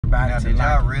everybody. Now, did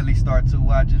y'all really start 2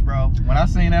 watches, bro? When I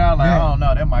seen that, I was like, I don't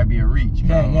know, that might be a reach,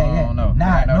 bro. I don't know.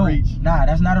 Nah, nah,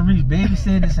 that's not a reach. Baby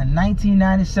said this in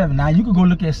 1997. Now, you could go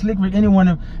look at Slick Rick, any one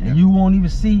of them, and you won't even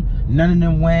see none of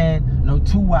them wearing no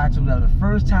 2 watches. The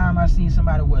first time I seen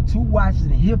somebody wear 2 watches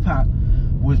in hip-hop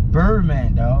was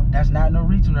Birdman, dog. That's not no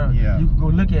reach. Yeah. You could go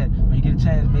look at it when you get a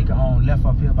chance. Make it on left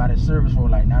up here by that service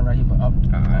road, like not right here, but up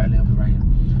a little bit right here.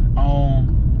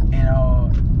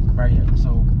 Right here.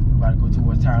 So we about to go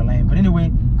towards Tower Lane. But anyway,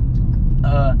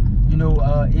 you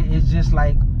know, it's just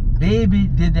like Baby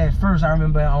did that first. I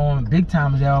remember on Big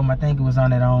Time's album. I think it was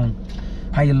on that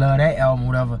How You Love That album,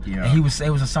 whatever. Yeah. And it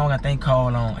was a song I think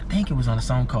called I think it was on a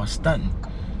song called Stuntin'.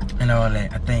 And all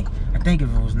that. I think if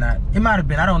it was not, it might have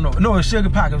been, I don't know. No, it was Sugar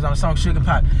Pop. It was on the song Sugar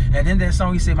Pop. And then that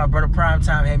song, he said, my brother Prime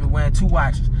Time had me wearing 2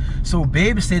 watches. So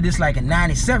Baby said this like in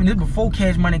 97. This before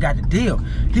Cash Money got the deal.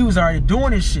 He was already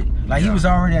doing this shit. Like he was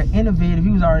already innovative. He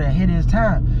was already ahead of his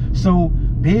time. So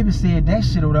Baby said that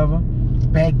shit or whatever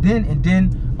back then. And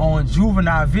then on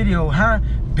Juvenile video,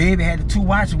 Baby had the 2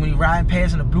 watches when he riding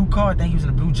past in a blue car. I think he was in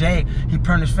a blue Jag. He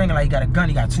burned his finger like he got a gun.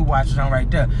 He got 2 watches on right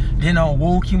there. Then on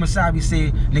Whoa Kimasabi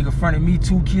said, nigga fronted me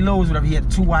 2 kilos, whatever. He had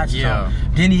the 2 watches on.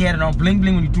 Then he had it on Bling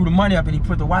Bling when he threw the money up and he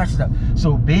put the watches up.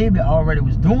 So Baby already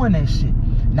was doing that shit.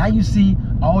 Now you see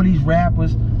all these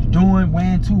rappers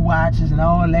wearing 2 watches and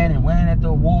all that and wearing at the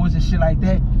awards and shit like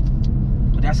that.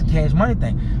 But that's a Cash Money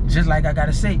thing. Just like I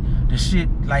gotta say, the shit,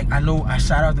 like I know I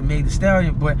shout out to Meg Thee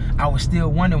Stallion, but I was still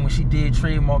wondering when she did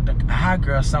trademark the Hot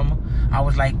Girl Summer. I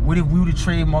was like, what if we would have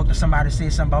trademarked or somebody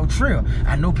said something about Trill?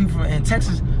 I know people in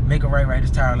Texas make a right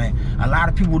this Tower Lane. A lot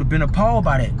of people would have been appalled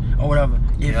by that or whatever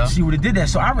if she would have did that.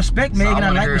 So I respect Meg and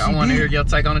I like what she did. I want to hear your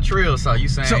take on the Trill. So you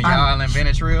saying y'all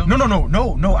invented Trill?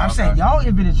 No. I'm saying y'all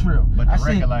invented Trill. But the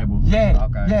record label. Yeah,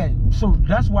 yeah. So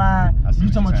that's why you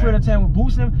talking about Trill Town with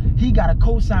boosting him. He got a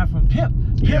co-sign from Pimp.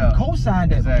 Pimp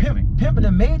co-signed that. Exactly. Pimp and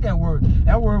them made that word.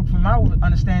 That word, from my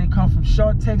understanding, come from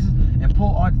Shaw, Texas, and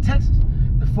Port Arthur, Texas.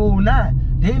 The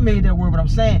 409. They made that word, but I'm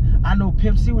saying I know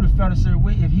Pimp C would have felt a certain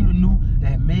way if he would have knew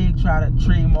that Meg tried to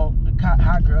trademark the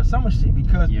Hot Girl Summer shit,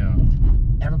 because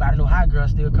everybody know Hot Girl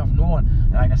still come from New Orleans.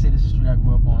 And like I said, this is the street I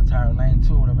grew up on, Tower Lane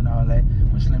too, whatever and all that.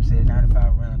 When Slim said 95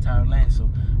 around on Tower Lane, so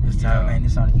this Tower Lane,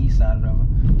 this on the east side or whatever,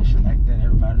 and shit like that.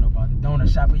 Everybody know about the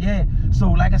donut shop. But yeah, so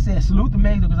like I said, salute to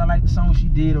Meg because I like the song she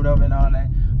did or whatever and all that.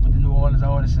 With the New Orleans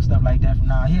artists and stuff like that from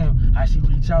now here, how she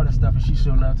reach out and stuff and she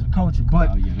show love to the culture.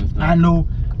 But I know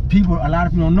a lot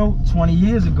of people don't know, 20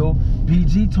 years ago,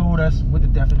 BG told us what the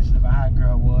definition of a hot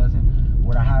girl was and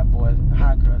what a hot girl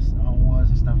was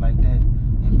and stuff like that.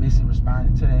 And Missy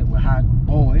responded to that with hot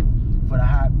boy for the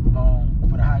hot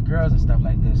girls and stuff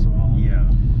like that. So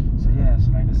so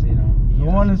like I said, New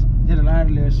Orleans did a lot of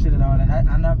little shit and all that.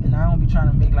 I don't be trying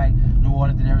to make like New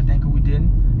Orleans did everything because we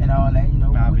didn't and all that. You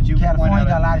know, California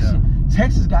got a lot of shit.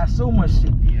 Texas got so much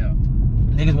shit.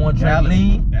 Niggas want to drink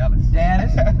lean.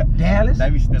 Dallas. They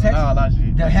be stealing all that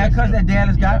shit. The haircuts that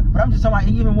Dallas got. But I'm just talking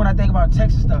about, even when I think about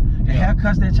Texas stuff, the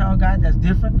haircuts that y'all got, that's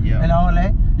different and all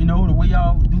that. You know, the way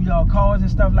y'all do y'all cars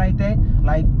and stuff like that.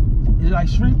 Like, it's like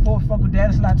Shreveport fuck with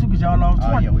Dallas a lot too, because y'all off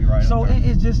 20. We right so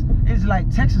it's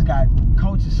like Texas got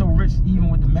culture so rich, even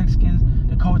with the Mexicans,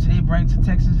 the culture they bring to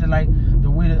Texas, and like the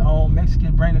way the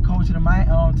Mexicans bring the culture to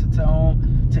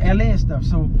LA and stuff.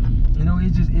 So, you know,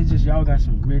 it's just y'all got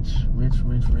some rich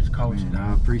culture. Man,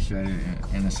 I appreciate it.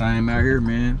 And the same out here,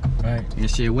 man. Right. And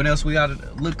shit, what else we got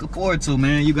to look forward to,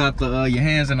 man? You got the your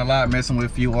hands in a lot, messing with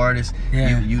a few artists.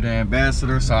 You the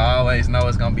ambassador, so I always know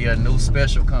it's gonna be a new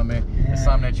special coming. It's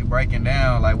something that you breaking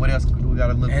down. Like, what else do we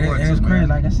gotta look forward to? It's crazy.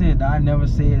 Like I said, I never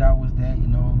said I was that. You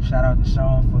know, shout out to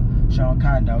Shawn for Shawn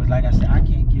Cotton. Like I said, I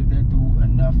can't give that dude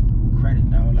enough credit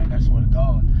now. Like, I swear to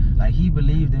God, like he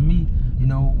believed in me, you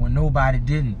know, when nobody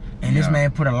didn't. And this man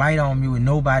put a light on me when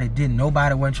nobody didn't.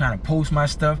 Nobody wasn't trying to post my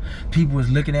stuff. People was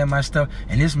looking at my stuff.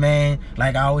 And this man,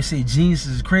 like I always say,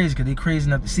 geniuses is crazy because they crazy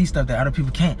enough to see stuff that other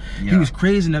people can't. He was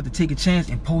crazy enough to take a chance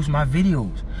and post my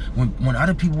videos when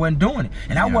other people wasn't doing it.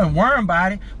 And I wasn't worrying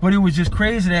about it, but it was just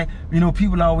crazy that, you know,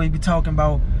 people always be talking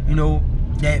about, you know,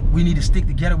 that we need to stick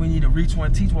together, we need to reach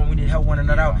one, teach one, we need to help one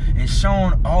another out. And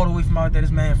Shawn, all the way from out there, this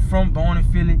man born in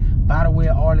Philly, by the way,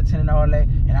 Arlington and all that,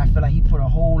 and I feel like he put a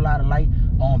whole lot of light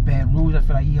on Baton Rouge. I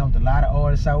feel like he helped a lot of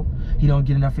artists out. He don't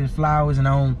get enough of his flowers,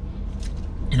 and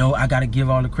you know, I gotta give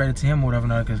all the credit to him or whatever,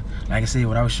 because like I said,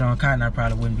 without Shawn Cotton, I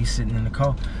probably wouldn't be sitting in the car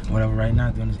or whatever right now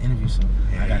doing this interview. So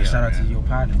I gotta shout out to your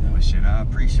partner, though. Well, shit, I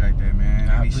appreciate that, man.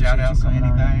 Any shout outs or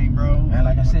anything, bro? Man,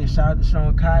 like I said, shout out to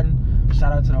Shawn Cotton.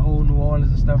 Shout out to the whole New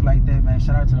Orleans and stuff like that, man.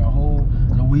 Shout out to the whole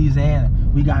Louisiana.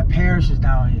 We got parishes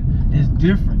down here. It's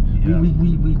different.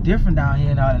 We different down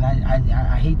here and all, and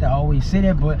I hate to always say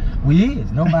that, but we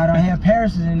is. Nobody don't have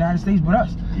parishes in the United States but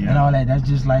us, and all that. That's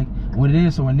just like what it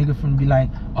is. So when nigga finna be like,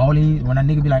 when a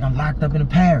nigga be like, I'm locked up in a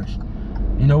parish,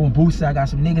 you know, when Boost said I got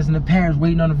some niggas in the parish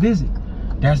waiting on a visit.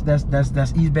 That's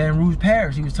East Baton Rouge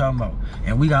Parish he was talking about.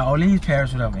 And we got Orleans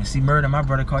Parish, whatever. And see, Murder and my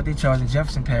brother caught their charge in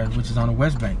Jefferson Parish, which is on the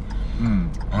West Bank.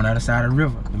 On the other side of the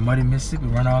river. The muddy Mississippi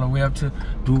run all the way up to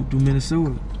through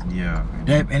Minnesota. Yeah.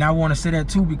 And I want to say that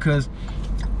too, because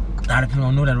a lot of people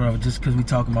don't know that, whatever, just because we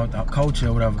talking about the culture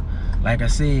or whatever. Like I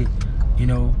said, you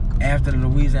know, after the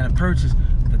Louisiana Purchase,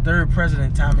 the third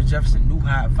president, Thomas Jefferson, knew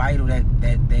how vital that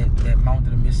mount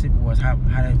of the Mississippi was, how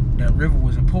that river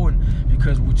was important,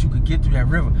 because what you could get through that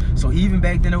river. So even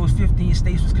back then, there was 15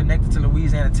 states was connected to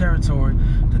Louisiana territory.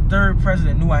 The third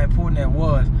president knew how important that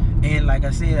was. And like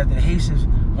I said, after the Haitians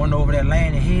won over that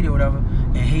land in Haiti or whatever,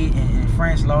 and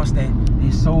France lost that,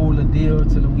 they sold a deal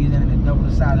to Louisiana that doubled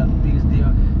the size of the biggest deal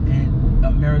in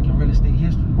American real estate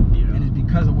history. And it's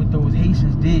because of what those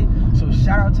Haitians did. So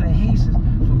shout out to the Haitians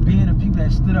for being the people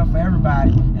that stood up for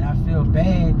everybody. And I feel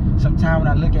bad sometimes when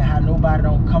I look at how nobody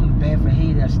don't come to bat for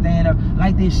Haiti or stand up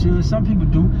like they should. Some people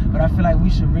do, but I feel like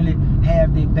we should really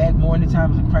have their back more.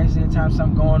 Anytime there's a crisis, anytime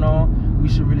something going on, we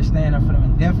should really stand up for them.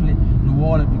 And definitely New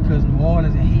Orleans, because New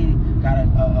Orleans and Haiti got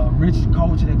a rich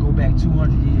culture that go back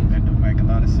 200 years. That do make a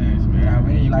lot of sense, man. And I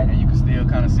really and you can still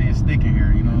kind of see it sticking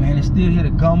here, you know. Man, it's still here, the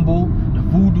gumbo, the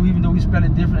voodoo, even though we spell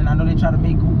it different, and I know they try to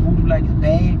make voodoo like it's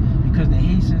bad, because the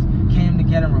Haitians came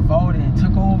together and revolted and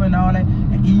took over and all that.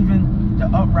 And even the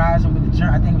uprising with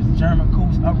I think it was the German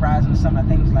Coast uprising or something, I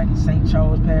think it was like in St.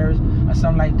 Charles Parish or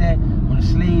something like that, when the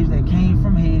slaves that came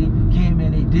from Haiti came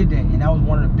in, they did that, and that was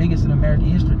one of the biggest in American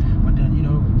history. But then, you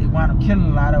know, they wound up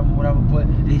killing a lot of them or whatever, but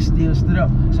they still stood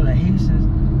up. So the Haitians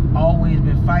always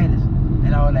been fighters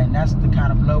and all that, and that's the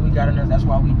kind of blood we got in us. That's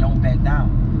why we don't back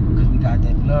down, because we got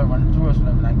that blood running through us.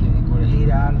 Whenever I go to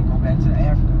Haiti Island, go back to the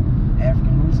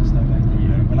African roots and stuff like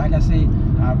that. But like I said,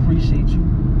 I appreciate you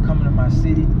coming to my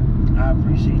city. I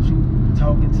appreciate you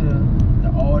talking to the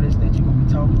artists that you're gonna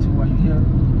be talking to while you're here,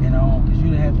 and because you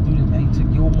didn't have to do this, man. You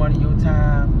took your money, your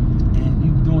time, and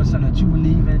you doing something that you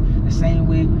believe in the same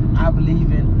way I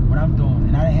believe in what I'm doing.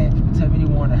 And I didn't have people tell me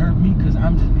they wanted to hurt me, because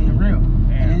I'm just being real.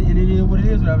 And it is what it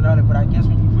is, whatever. But I guess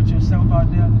when you put yourself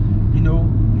out there, you know,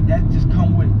 that just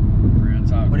come with it. Real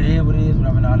talk. But it is what it is,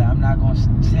 whatever. I'm not gonna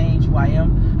change who I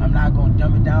am. I'm not gonna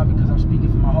dumb it down, because I'm speaking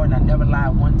from my heart, and I never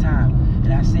lied one time.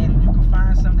 And I said, if you can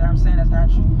find something that I'm saying that's not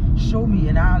true, show me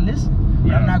and I'll listen.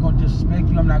 But I'm not gonna disrespect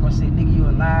you. I'm not gonna say, nigga, you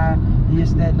a lie,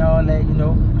 this, that, and all that. You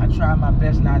know, I try my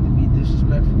best not to be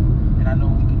disrespectful, and I know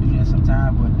we can do that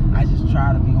sometimes. But I just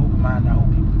try to be open-minded. I hope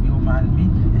people can be open-minded to me,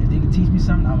 and if they can teach me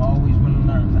something, I'm always willing to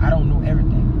learn. I don't know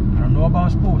everything. I don't know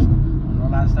about sports. I don't know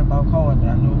a lot of stuff about cars, but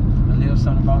I know a little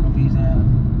something about Louisiana.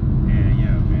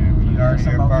 Yeah, man. You heard it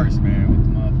here first, man, with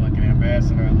the motherfucking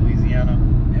ambassador of Louisiana,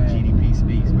 Geedy P.